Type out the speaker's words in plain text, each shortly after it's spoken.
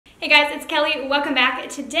Hey guys, it's Kelly. Welcome back.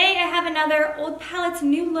 Today I have another Old Palettes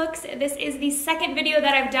New Looks. This is the second video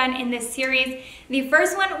that I've done in this series. The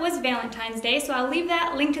first one was Valentine's Day, so I'll leave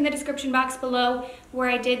that linked in the description box below,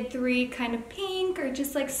 where I did 3 kind of pink or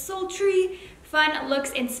just like sultry fun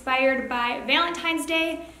looks inspired by Valentine's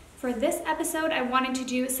Day. For this episode, I wanted to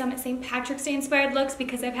do some St. Patrick's Day inspired looks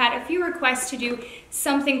because I've had a few requests to do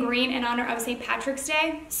something green in honor of St. Patrick's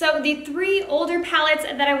Day. So the 3 older palettes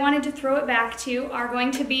that I wanted to throw it back to are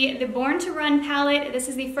going to be the Born to Run palette. This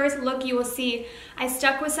is the first look you will see. I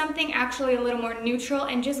stuck with something actually a little more neutral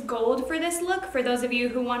and just gold for this look, for those of you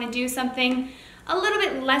who want to do something a little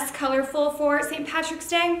bit less colorful for St. Patrick's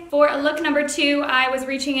Day. For look number 2, I was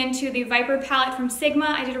reaching into the Viper palette from Sigma.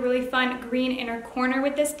 I did a really fun green inner corner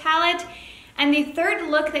with this palette. And the third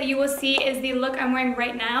look that you will see is the look I'm wearing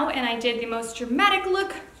right now, and I did the most dramatic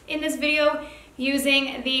look in this video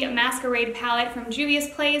using the Masquerade palette from Juvia's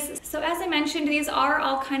Place. So as I mentioned, these are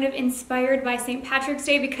all kind of inspired by St. Patrick's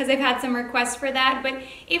Day because I've had some requests for that, but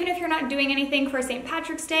even if you're not doing anything for St.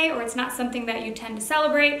 Patrick's Day or it's not something that you tend to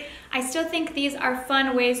celebrate, I still think these are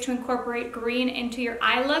fun ways to incorporate green into your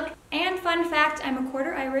eye look. And fun fact, I'm a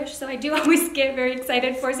quarter Irish, so I do always get very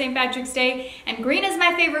excited for St. Patrick's Day, and green is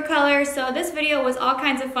my favorite color, so this video was all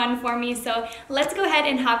kinds of fun for me. So let's go ahead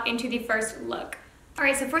and hop into the first look.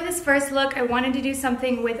 Alright, so for this first look, I wanted to do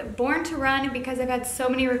something with Born to Run because I've had so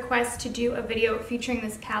many requests to do a video featuring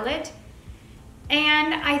this palette.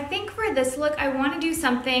 And I think for this look, I want to do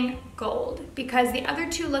something gold because the other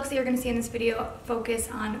 2 looks that you're going to see in this video focus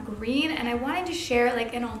on green, and I wanted to share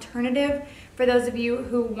like an alternative for those of you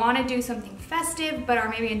who want to do something festive but are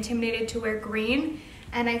maybe intimidated to wear green.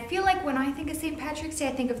 And I feel like when I think of St. Patrick's Day,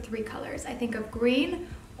 I think of 3 colors. I think of green,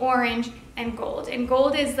 orange, and gold. And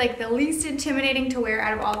gold is like the least intimidating to wear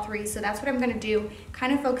out of all 3, so that's what I'm going to do,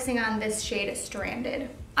 kind of focusing on this shade Stranded.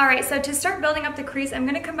 Alright, so to start building up the crease, I'm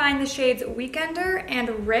going to combine the shades Weekender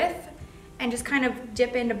and Riff and just kind of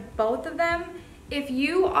dip into both of them. If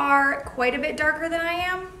you are quite a bit darker than I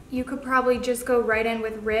am, you could probably just go right in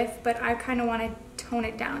with Riff, but I kind of want to tone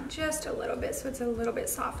it down just a little bit so it's a little bit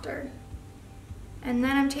softer. And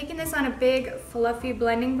then I'm taking this on a big fluffy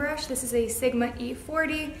blending brush. This is a Sigma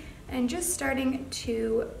E40, and just starting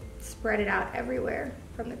to spread it out everywhere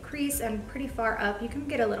from the crease and pretty far up. You can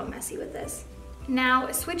get a little messy with this.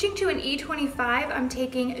 Now switching to an E25, I'm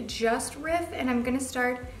taking just Riff and I'm gonna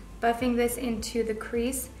start buffing this into the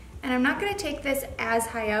crease. And I'm not gonna take this as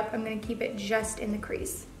high up, I'm gonna keep it just in the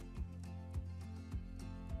crease.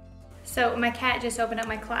 So my cat just opened up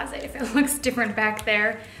my closet if it looks different back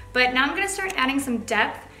there. But now I'm gonna start adding some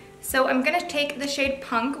depth. So I'm gonna take the shade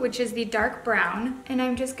Punk, which is the dark brown, and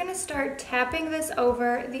I'm just gonna start tapping this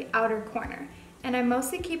over the outer corner. And I'm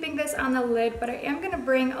mostly keeping this on the lid, but I am gonna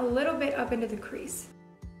bring a little bit up into the crease.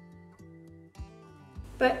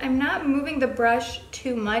 But I'm not moving the brush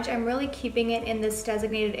too much. I'm really keeping it in this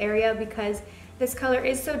designated area because this color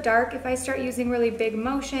is so dark. If I start using really big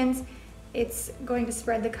motions, it's going to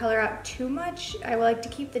spread the color out too much. I like to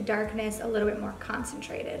keep the darkness a little bit more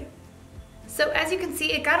concentrated. So as you can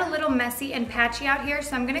see, it got a little messy and patchy out here,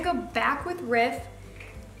 so I'm gonna go back with Riff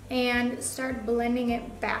and start blending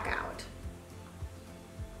it back out.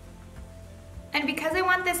 And because I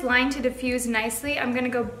want this line to diffuse nicely, I'm gonna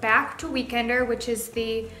go back to Weekender, which is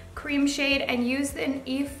the cream shade, and use an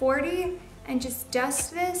E40 and just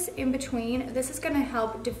dust this in between. This is gonna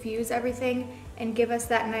help diffuse everything and give us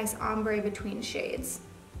that nice ombre between shades.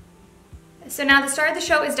 So now the star of the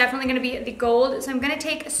show is definitely gonna be the gold. So I'm gonna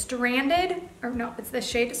take Stranded, or no, it's the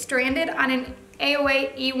shade Stranded on an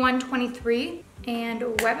AOA E123 and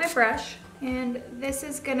wet my brush. And this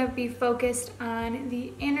is gonna be focused on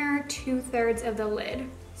the inner 2/3 of the lid.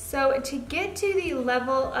 So to get to the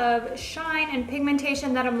level of shine and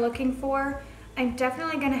pigmentation that I'm looking for, I'm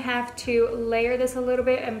definitely gonna have to layer this a little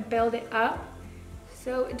bit and build it up.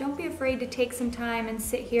 So don't be afraid to take some time and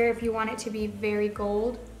sit here if you want it to be very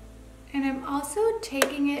gold. And I'm also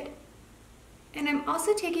taking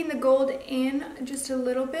the gold in just a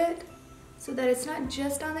little bit so that it's not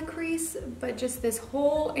just on the crease, but just this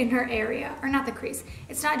whole inner area, or not the crease.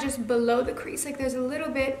 It's not just below the crease, like there's a little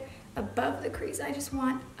bit above the crease. I just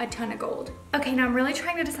want a ton of gold. Okay, now I'm really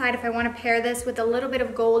trying to decide if I want to pair this with a little bit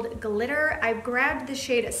of gold glitter. I've grabbed the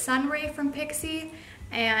shade Sunray from Pixie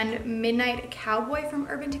and Midnight Cowboy from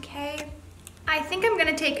Urban Decay. I think I'm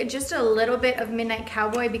gonna take just a little bit of Midnight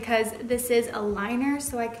Cowboy because this is a liner,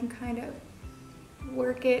 so I can kind of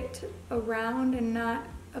work it around and not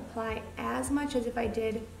apply as much as if I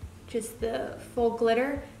did just the full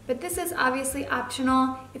glitter. But this is obviously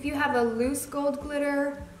optional. If you have a loose gold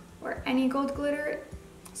glitter or any gold glitter,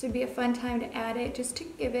 this would be a fun time to add it just to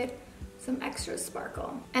give it some extra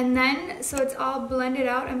sparkle. And then, so it's all blended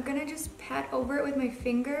out, I'm gonna just pat over it with my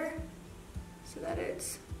finger so that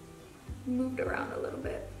it's moved around a little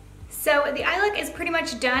bit. So the eye look is pretty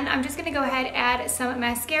much done. I'm just gonna go ahead, add some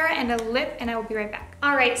mascara and a lip, and I will be right back.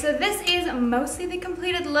 All right, so this is mostly the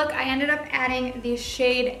completed look. I ended up adding the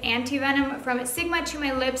shade Anti-Venom from Sigma to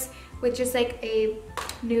my lips with just like a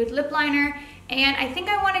nude lip liner. And I think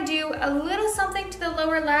I wanna do a little something to the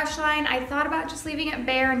lower lash line. I thought about just leaving it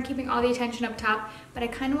bare and keeping all the attention up top, but I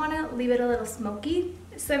kinda wanna leave it a little smoky.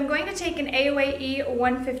 So I'm going to take an AOAE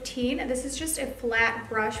 115. This is just a flat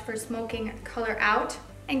brush for smoking color out.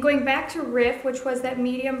 And going back to Riff, which was that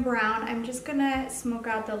medium brown, I'm just gonna smoke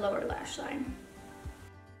out the lower lash line.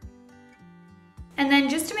 And then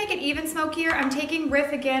just to make it even smokier, I'm taking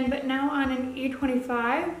Riff again, but now on an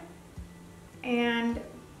E25 and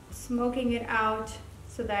smoking it out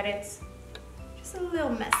so that it's just a little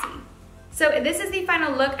messy. So this is the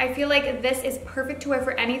final look. I feel like this is perfect to wear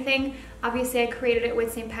for anything. Obviously I created it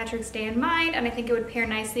with St. Patrick's Day in mind, and I think it would pair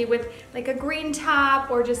nicely with like a green top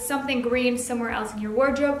or just something green somewhere else in your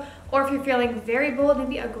wardrobe, or if you're feeling very bold,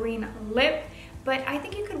 maybe a green lip. But I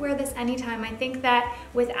think you could wear this anytime. I think that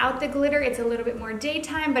without the glitter, it's a little bit more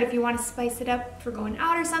daytime, but if you want to spice it up for going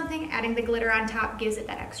out or something, adding the glitter on top gives it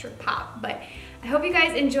that extra pop. But I hope you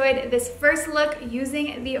guys enjoyed this first look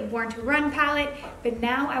using the Born to Run palette, but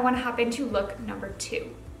now I want to hop into look number 2.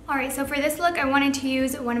 Alright, so for this look, I wanted to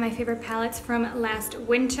use one of my favorite palettes from last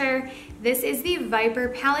winter. This is the Viper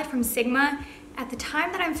palette from Sigma. At the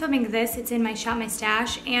time that I'm filming this, it's in my Shop My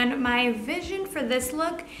Stash, and my vision for this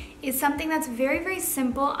look is something that's very, very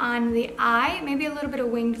simple on the eye, maybe a little bit of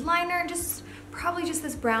winged liner, probably just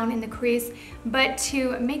this brown in the crease, but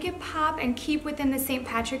to make it pop and keep within the St.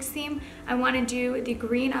 Patrick's theme, I want to do the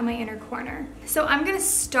green on my inner corner. So I'm going to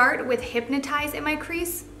start with Hypnotize in my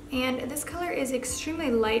crease, and this color is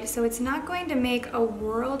extremely light, so it's not going to make a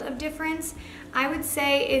world of difference. I would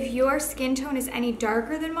say if your skin tone is any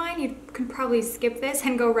darker than mine, you can probably skip this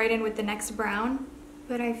and go right in with the next brown.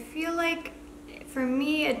 But I feel like for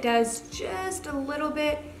me it does just a little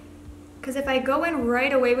bit, because if I go in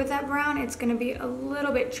right away with that brown, it's going to be a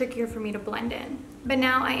little bit trickier for me to blend in. But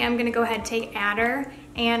now I am going to go ahead and take Adder,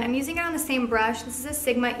 and I'm using it on the same brush. This is a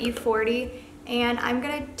Sigma E40, and I'm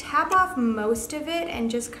going to tap off most of it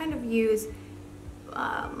and just kind of use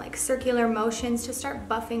like circular motions to start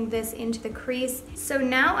buffing this into the crease. So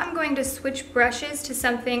now I'm going to switch brushes to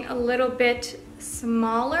something a little bit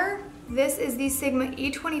smaller. This is the Sigma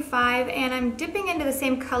E25, and I'm dipping into the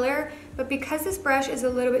same color, but because this brush is a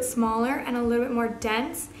little bit smaller and a little bit more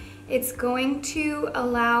dense, it's going to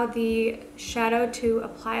allow the shadow to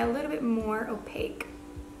apply a little bit more opaque.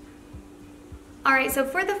 Alright, so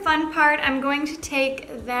for the fun part, I'm going to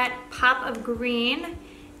take that pop of green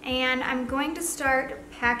and I'm going to start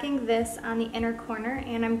packing this on the inner corner,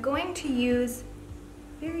 and I'm going to use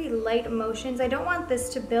very light motions. I don't want this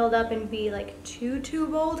to build up and be like too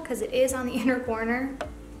bold because it is on the inner corner.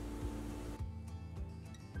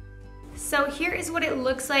 So here is what it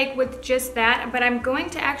looks like with just that, but I'm going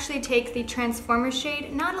to actually take the Transformer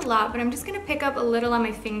shade, not a lot, but I'm just gonna pick up a little on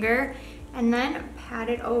my finger and then pat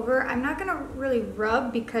it over. I'm not gonna really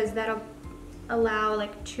rub because that'll allow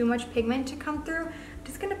like too much pigment to come through. I'm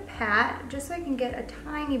just gonna pat just so I can get a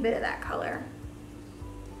tiny bit of that color.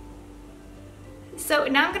 So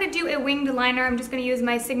now I'm gonna do a winged liner. I'm just gonna use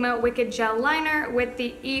my Sigma Wicked Gel Liner with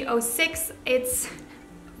the E06. It's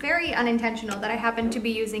very unintentional that I happen to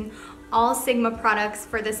be using all Sigma products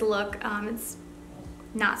for this look. It's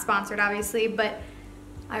not sponsored obviously, but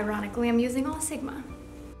ironically I'm using all Sigma.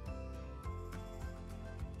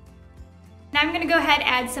 Now I'm gonna go ahead,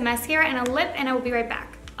 add some mascara and a lip, and I will be right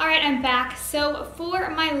back. All right, I'm back. So for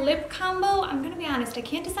my lip combo, I'm gonna be honest, I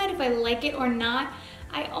can't decide if I like it or not.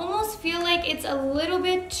 I almost feel like it's a little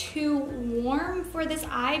bit too warm for this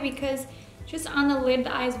eye because just on the lid,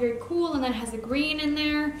 the eye is very cool and then it has the green in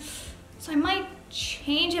there. So I might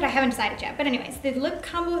change it, I haven't decided yet. But anyways, the lip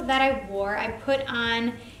combo that I wore, I put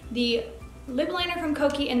on the lip liner from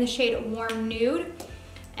Koki in the shade Warm Nude,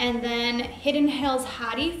 and then Hidden Hills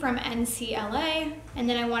Hottie from NCLA, and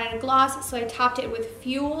then I wanted a gloss, so I topped it with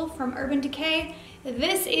Fuel from Urban Decay.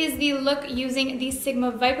 This is the look using the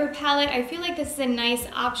Sigma Viper palette. I feel like this is a nice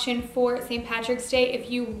option for St. Patrick's Day if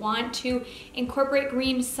you want to incorporate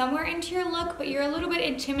green somewhere into your look, but you're a little bit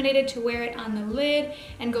intimidated to wear it on the lid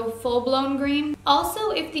and go full-blown green.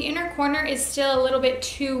 Also, if the inner corner is still a little bit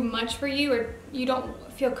too much for you or you don't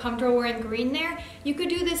feel comfortable wearing green there, you could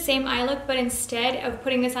do the same eye look, but instead of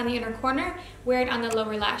putting this on the inner corner, wear it on the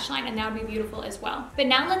lower lash line, and that would be beautiful as well. But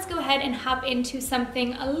now let's go ahead and hop into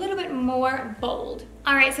something a little bit more bold.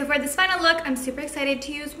 All right, so for this final look, I'm super excited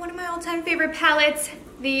to use one of my all-time favorite palettes,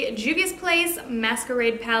 the Juvia's Place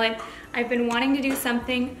Masquerade palette. I've been wanting to do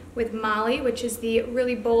something with Molly, which is the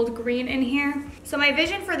really bold green in here. So my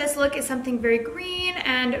vision for this look is something very green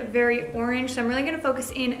and very orange. So I'm really gonna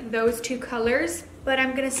focus in those two colors. But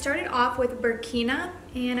I'm gonna start it off with Burkina,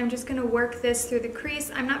 and I'm just gonna work this through the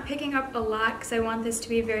crease. I'm not picking up a lot because I want this to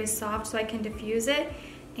be very soft so I can diffuse it.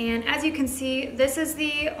 And as you can see, this is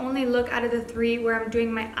the only look out of the three where I'm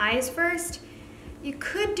doing my eyes first. You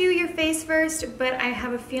could do your face first, but I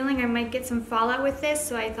have a feeling I might get some fallout with this,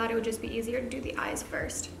 so I thought it would just be easier to do the eyes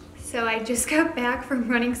first. So I just got back from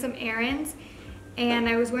running some errands, and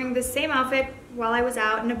I was wearing the same outfit while I was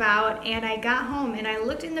out and about, and I got home and I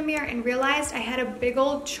looked in the mirror and realized I had a big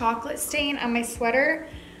old chocolate stain on my sweater.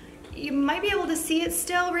 You might be able to see it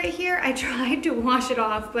still right here. I tried to wash it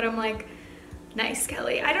off, but I'm like, nice,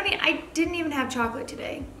 Kelly. I didn't even have chocolate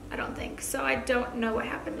today, I don't think, so I don't know what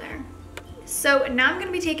happened there. So now I'm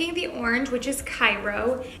gonna be taking the orange, which is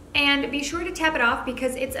Cairo, and be sure to tap it off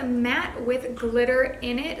because it's a matte with glitter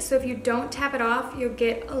in it. So if you don't tap it off, you'll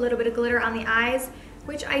get a little bit of glitter on the eyes,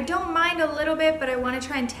 which I don't mind a little bit, but I wanna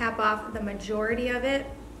try and tap off the majority of it.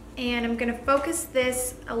 And I'm gonna focus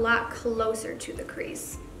this a lot closer to the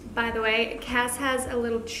crease. By the way, Cass has a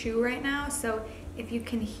little chew right now, so if you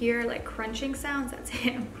can hear like crunching sounds, that's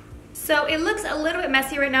him. So it looks a little bit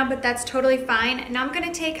messy right now, but that's totally fine. Now I'm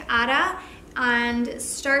gonna take Ada and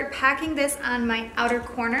start packing this on my outer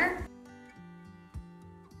corner.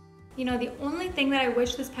 You know, the only thing that I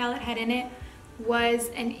wish this palette had in it was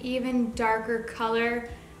an even darker color,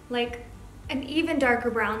 like an even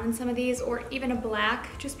darker brown than some of these, or even a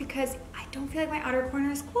black, just because I don't feel like my outer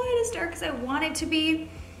corner is quite as dark as I want it to be.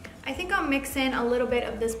 I think I'll mix in a little bit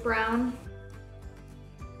of this brown.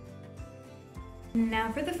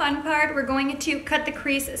 Now for the fun part, we're going to cut the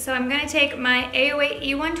crease. So I'm gonna take my AOA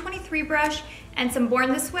E123 brush and some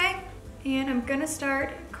Born This Way, and I'm gonna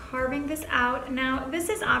start carving this out. Now this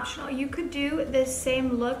is optional. You could do this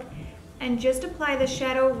same look and just apply the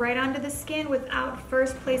shadow right onto the skin without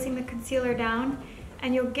first placing the concealer down,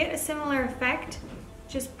 and you'll get a similar effect.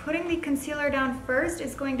 Just putting the concealer down first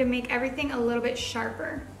is going to make everything a little bit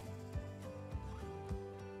sharper.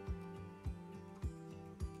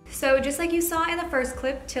 So just like you saw in the first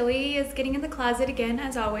clip, Tilly is getting in the closet again,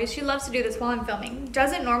 as always. She loves to do this while I'm filming.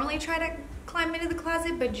 Doesn't normally try to climb into the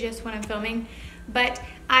closet, but just when I'm filming. But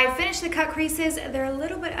I finished the cut creases. They're a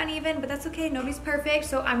little bit uneven, but that's okay, nobody's perfect.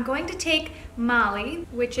 So I'm going to take Molly,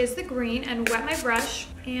 which is the green, and wet my brush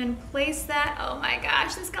and place that, oh my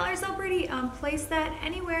gosh, this color is so pretty. Place that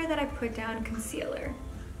anywhere that I put down concealer.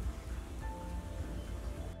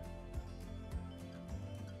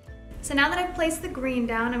 So now that I've placed the green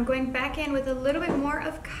down, I'm going back in with a little bit more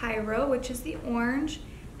of Cairo, which is the orange,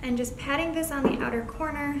 and just patting this on the outer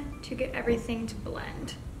corner to get everything to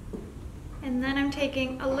blend. And then I'm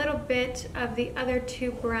taking a little bit of the other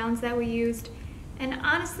two browns that we used. And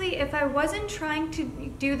honestly, if I wasn't trying to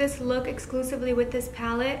do this look exclusively with this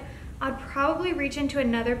palette, I'd probably reach into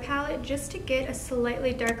another palette just to get a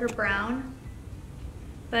slightly darker brown.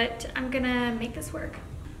 But I'm gonna make this work.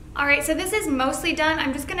 All right, so this is mostly done.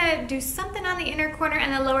 I'm just gonna do something on the inner corner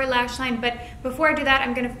and the lower lash line, but before I do that,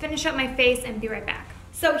 I'm gonna finish up my face and be right back.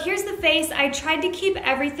 So here's the face. I tried to keep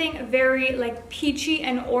everything very like peachy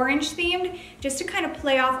and orange themed, just to kind of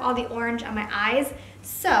play off all the orange on my eyes.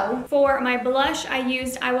 So for my blush, I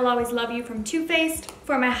used I Will Always Love You from Too Faced.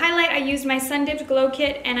 For my highlight, I used my Sun Dipped Glow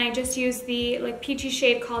Kit, and I just used the like peachy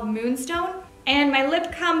shade called Moonstone. And my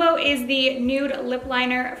lip combo is the nude lip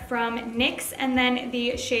liner from NYX, and then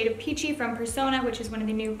the shade of Peachy from Persona, which is one of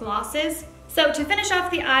the new glosses. So to finish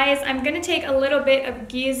off the eyes, I'm gonna take a little bit of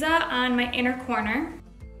Giza on my inner corner.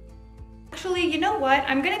 Actually, you know what?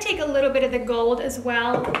 I'm gonna take a little bit of the gold as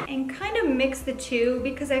well and kind of mix the two,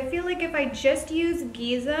 because I feel like if I just use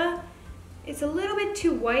Giza, it's a little bit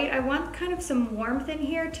too white. I want kind of some warmth in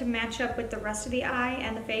here to match up with the rest of the eye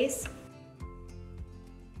and the face.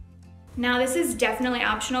 Now this is definitely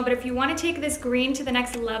optional, but if you want to take this green to the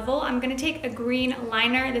next level, I'm going to take a green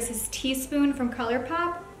liner. This is Teaspoon from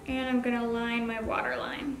ColourPop, and I'm going to line my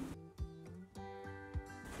waterline.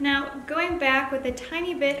 Now going back with a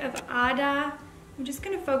tiny bit of Ada, I'm just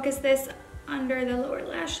going to focus this under the lower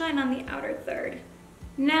lash line on the outer third.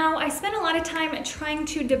 Now, I spent a lot of time trying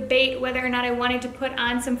to debate whether or not I wanted to put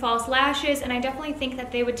on some false lashes, and I definitely think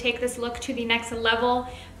that they would take this look to the next level,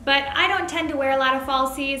 but I don't tend to wear a lot of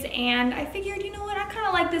falsies, and I figured, you know what, I kind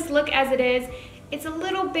of like this look as it is. It's a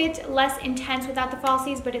little bit less intense without the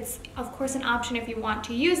falsies, but it's of course an option if you want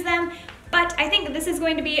to use them. But I think this is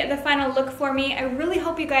going to be the final look for me. I really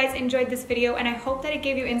hope you guys enjoyed this video, and I hope that it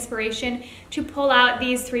gave you inspiration to pull out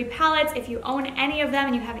these 3 palettes if you own any of them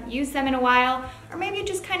and you haven't used them in a while, or maybe it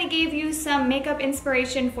just kind of gave you some makeup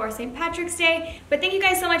inspiration for St. Patrick's Day. But thank you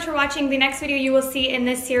guys so much for watching. The next video you will see in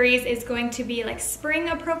this series is going to be like spring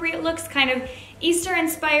appropriate looks, kind of Easter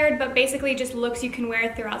inspired, but basically just looks you can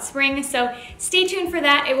wear throughout spring. So stay tuned for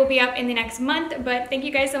that. It will be up in the next month, but thank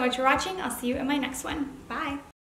you guys so much for watching. I'll see you in my next one. Bye.